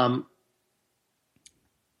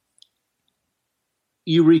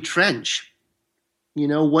 You retrench.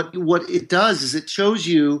 What it does is it shows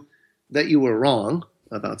you that you were wrong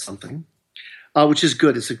about something, which is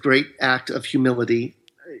good. It's a great act of humility.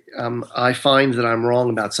 I find that I'm wrong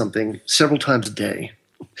about something several times a day,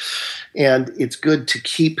 and it's good to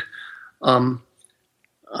keep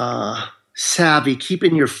savvy, keep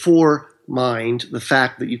in your mind the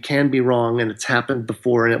fact that you can be wrong and it's happened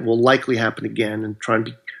before and it will likely happen again, and try and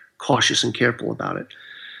be cautious and careful about it.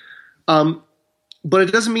 But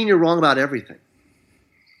it doesn't mean you're wrong about everything.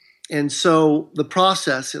 And so the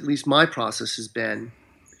process, at least my process, has been,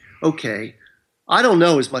 okay, I don't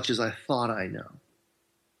know as much as I thought I know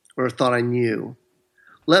or thought I knew.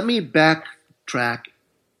 Let me backtrack,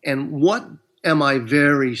 and what am I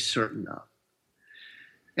very certain of?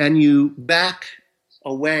 And you back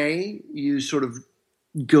away, you sort of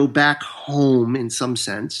go back home in some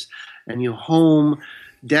sense, and you home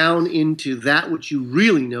down into that which you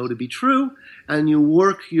really know to be true, and you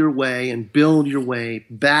work your way and build your way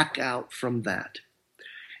back out from that.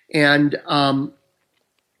 And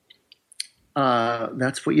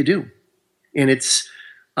that's what you do. And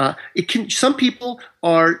some people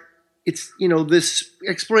are, this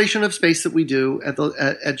exploration of space that we do at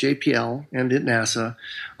JPL and at NASA,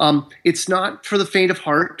 it's not for the faint of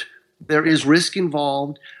heart. There is risk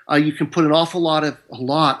involved. You can put an awful lot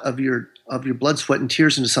of your blood, sweat, and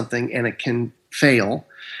tears into something, and it can fail.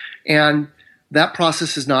 And that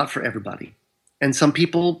process is not for everybody. And some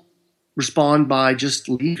people respond by just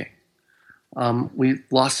leaving. We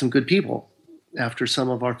lost some good people after some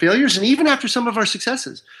of our failures, and even after some of our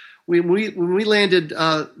successes. When we landed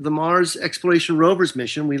the Mars Exploration Rovers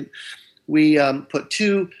mission, we put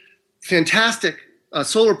two fantastic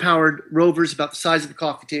solar-powered rovers about the size of a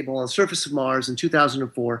coffee table on the surface of Mars in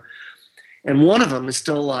 2004, and one of them is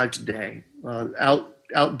still alive today,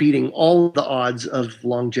 outbeating all the odds of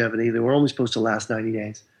longevity. They were only supposed to last 90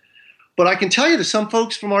 days. But I can tell you that some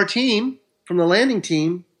folks from our team, from the landing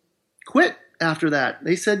team, quit after that.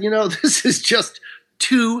 They said, this is just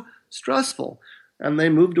too stressful. And they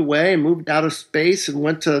moved away and moved out of space and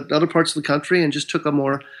went to other parts of the country and just took a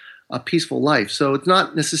more peaceful life. So it's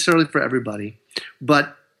not necessarily for everybody.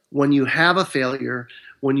 But when you have a failure,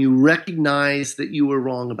 when you recognize that you were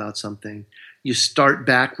wrong about something, you start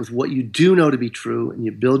back with what you do know to be true, and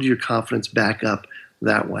you build your confidence back up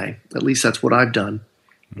that way. At least that's what I've done.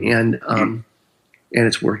 And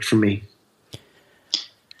it's worked for me.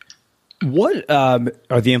 What are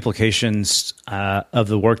the implications of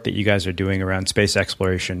the work that you guys are doing around space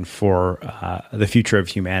exploration for the future of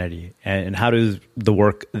humanity? And how does the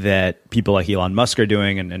work that people like Elon Musk are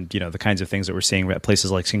doing and the kinds of things that we're seeing at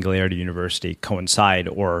places like Singularity University coincide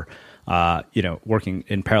or working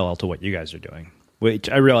in parallel to what you guys are doing? Which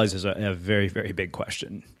I realize is a very, very big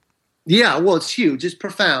question. Yeah, well, it's huge. It's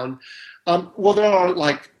profound. There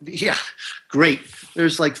are great.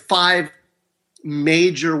 There's 5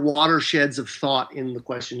 major watersheds of thought in the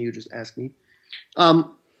question you just asked me.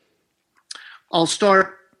 I'll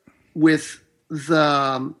start with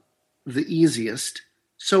the easiest.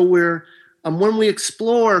 So when we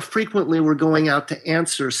explore, frequently we're going out to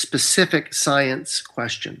answer specific science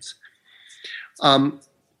questions. And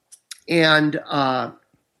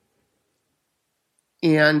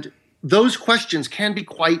those questions can be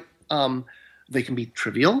quite, they can be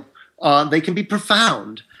trivial, they can be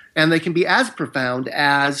profound, and they can be as profound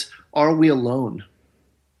as, are we alone?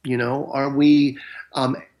 Are we,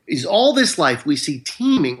 is all this life we see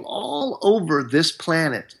teeming all over this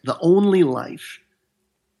planet the only life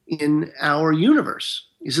in our universe?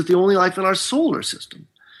 Is it the only life in our solar system?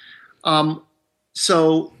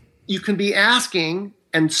 So you can be asking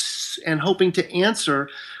and hoping to answer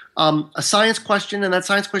a science question, and that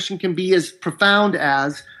science question can be as profound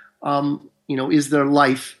as, is there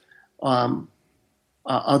life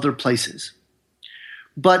other places?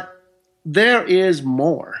 But there is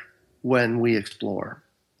more when we explore.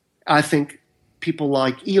 I think people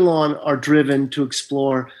like Elon are driven to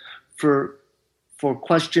explore for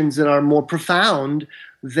questions that are more profound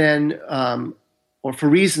than, or for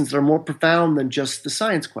reasons that are more profound than just the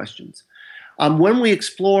science questions. When we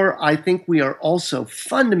explore, I think we are also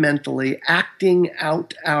fundamentally acting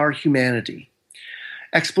out our humanity.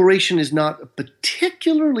 Exploration is not a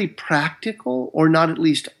particularly practical, or not at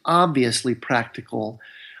least obviously practical,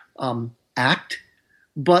 act,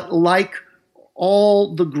 but like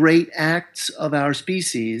all the great acts of our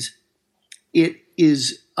species, it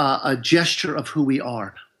is a gesture of who we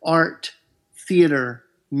are. Art, theater,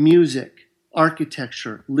 music,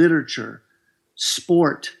 architecture, literature,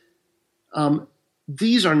 sport.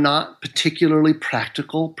 These are not particularly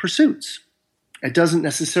practical pursuits. It doesn't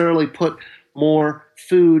necessarily put more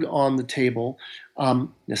food on the table,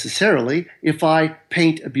 necessarily, if I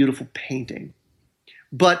paint a beautiful painting.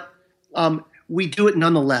 But we do it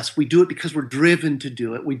nonetheless. We do it because we're driven to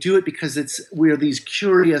do it. We do it because we are these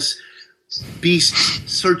curious beasts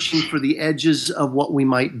searching for the edges of what we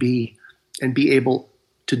might be and be able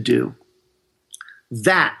to do.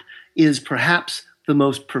 That is perhaps the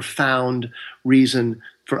most profound reason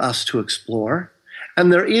for us to explore.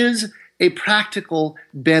 And there is a practical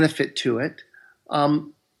benefit to it.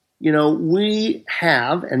 We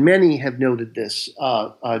have, and many have noted this,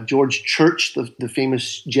 George Church, the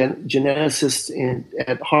famous geneticist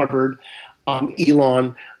at Harvard,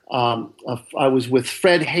 Elon. I was with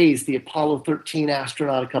Fred Hayes, the Apollo 13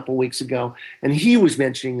 astronaut, a couple weeks ago, and he was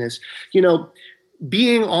mentioning this.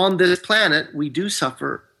 Being on this planet, we do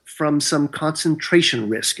suffer from some concentration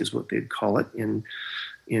risk, is what they'd call it in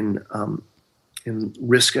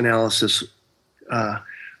risk analysis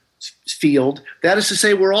field. That is to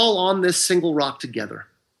say, we're all on this single rock together,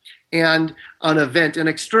 and an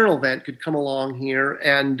external event could come along here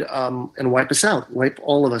and wipe us out, wipe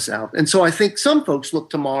all of us out. And so I think some folks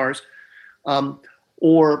look to Mars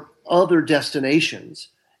or other destinations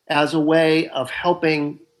as a way of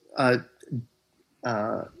helping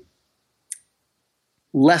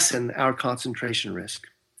lessen our concentration risk.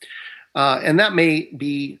 And that may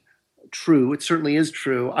be true. It certainly is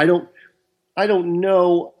true. I don't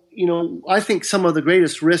know. I think some of the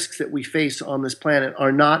greatest risks that we face on this planet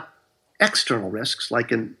are not external risks,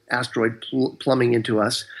 like an asteroid plumbing into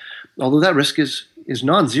us, although that risk is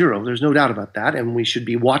non-zero. There's no doubt about that, and we should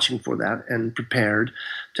be watching for that and prepared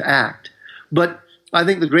to act. But I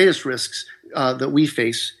think the greatest risks that we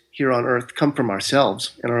face here on Earth come from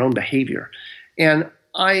ourselves and our own behavior. And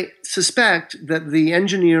I suspect that the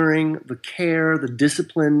engineering, the care, the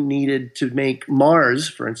discipline needed to make Mars,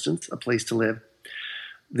 for instance, a place to live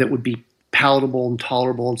that would be palatable and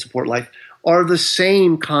tolerable and support life, are the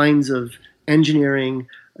same kinds of engineering,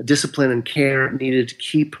 discipline, and care needed to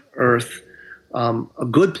keep Earth a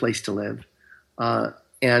good place to live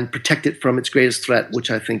and protect it from its greatest threat,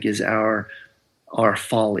 which I think is our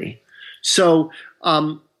folly. So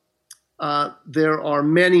there are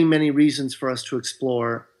many, many reasons for us to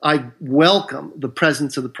explore. I welcome the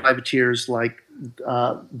presence of the privateers like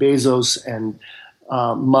Bezos and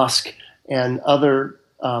Musk and other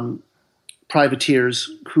privateers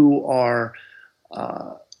who are,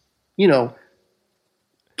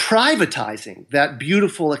 privatizing that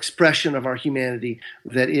beautiful expression of our humanity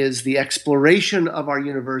that is the exploration of our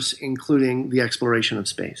universe, including the exploration of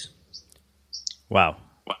space. Wow.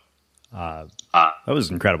 That was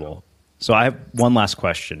incredible. So I have one last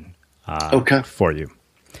question for you,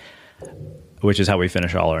 which is how we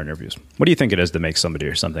finish all our interviews. What do you think it is that makes somebody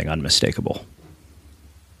or something unmistakable?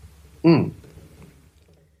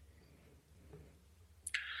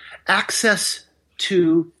 Access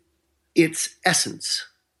to its essence.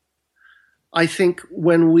 I think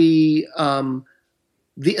when the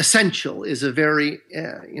essential is a very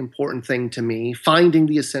important thing to me, finding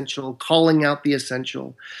the essential, calling out the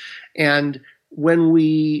essential. And when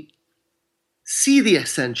we see the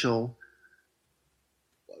essential,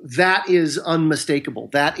 that is unmistakable.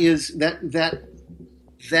 That is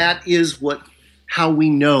how we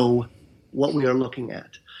know what we are looking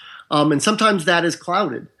at. And sometimes that is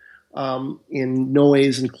clouded in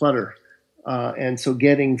noise and clutter. And so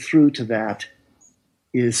getting through to that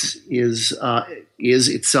is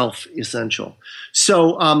itself essential.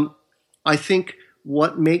 So I think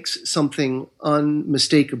what makes something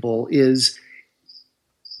unmistakable is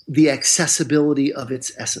the accessibility of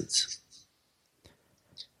its essence.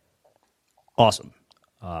 Awesome.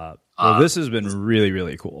 Well, this has been really,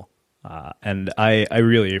 really cool. And I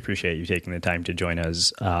really appreciate you taking the time to join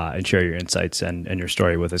us and share your insights and your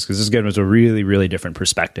story with us, because this has given us a really, really different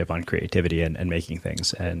perspective on creativity and making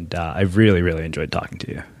things. And I've really, really enjoyed talking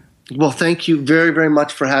to you. Well, thank you very, very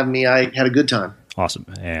much for having me. I had a good time. Awesome.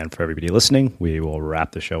 And for everybody listening, we will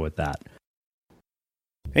wrap the show with that.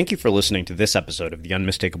 Thank you for listening to this episode of the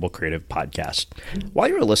Unmistakable Creative Podcast. While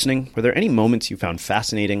you were listening, were there any moments you found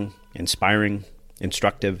fascinating, inspiring,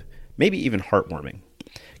 instructive, maybe even heartwarming?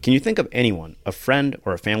 Can you think of anyone, a friend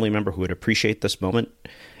or a family member who would appreciate this moment?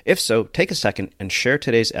 If so, take a second and share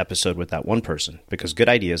today's episode with that one person, because good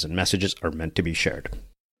ideas and messages are meant to be shared.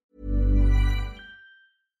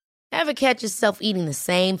 Ever catch yourself eating the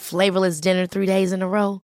same flavorless dinner 3 days in a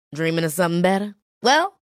row? Dreaming of something better?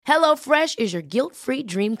 Well, HelloFresh is your guilt-free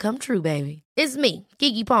dream come true, baby. It's me,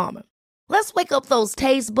 Keke Palmer. Let's wake up those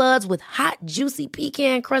taste buds with hot, juicy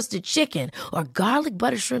pecan-crusted chicken or garlic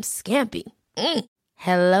butter shrimp scampi.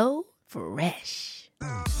 Hello Fresh.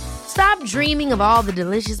 Stop dreaming of all the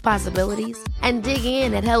delicious possibilities and dig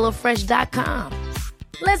in at HelloFresh.com.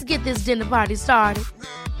 Let's get this dinner party started.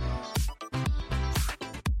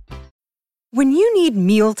 When you need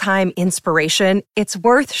mealtime inspiration, it's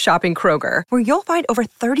worth shopping Kroger, where you'll find over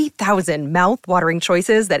 30,000 mouth-watering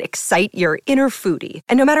choices that excite your inner foodie.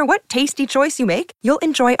 And no matter what tasty choice you make, you'll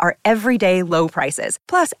enjoy our everyday low prices,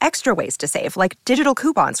 plus extra ways to save, like digital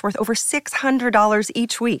coupons worth over $600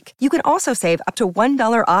 each week. You can also save up to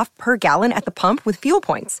 $1 off per gallon at the pump with fuel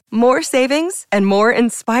points. More savings and more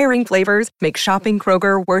inspiring flavors make shopping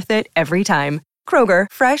Kroger worth it every time. Kroger,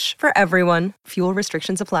 fresh for everyone. Fuel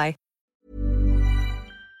restrictions apply.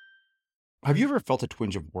 Have you ever felt a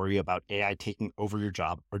twinge of worry about AI taking over your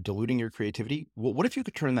job or diluting your creativity? Well, what if you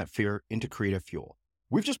could turn that fear into creative fuel?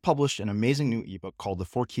 We've just published an amazing new ebook called The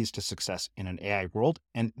 4 Keys to Success in an AI World,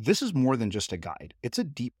 and this is more than just a guide. It's a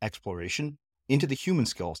deep exploration into the human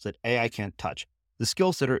skills that AI can't touch, the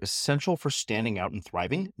skills that are essential for standing out and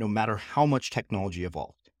thriving, no matter how much technology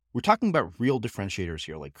evolved. We're talking about real differentiators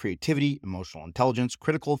here, like creativity, emotional intelligence,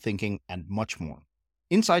 critical thinking, and much more.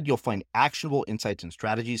 Inside, you'll find actionable insights and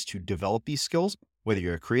strategies to develop these skills, whether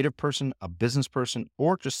you're a creative person, a business person,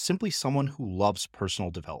 or just simply someone who loves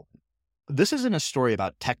personal development. This isn't a story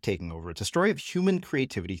about tech taking over. It's a story of human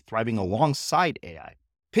creativity thriving alongside AI.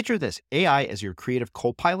 Picture this, AI as your creative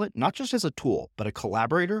co-pilot, not just as a tool, but a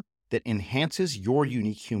collaborator that enhances your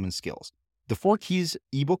unique human skills. The 4 Keys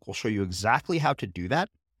ebook will show you exactly how to do that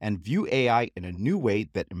and view AI in a new way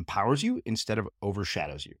that empowers you instead of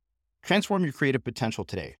overshadows you. Transform your creative potential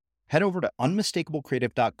today. Head over to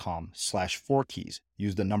unmistakablecreative.com/4keys.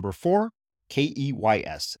 Use the number 4,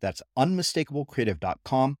 KEYS. That's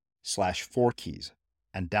unmistakablecreative.com/4keys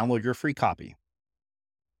and download your free copy.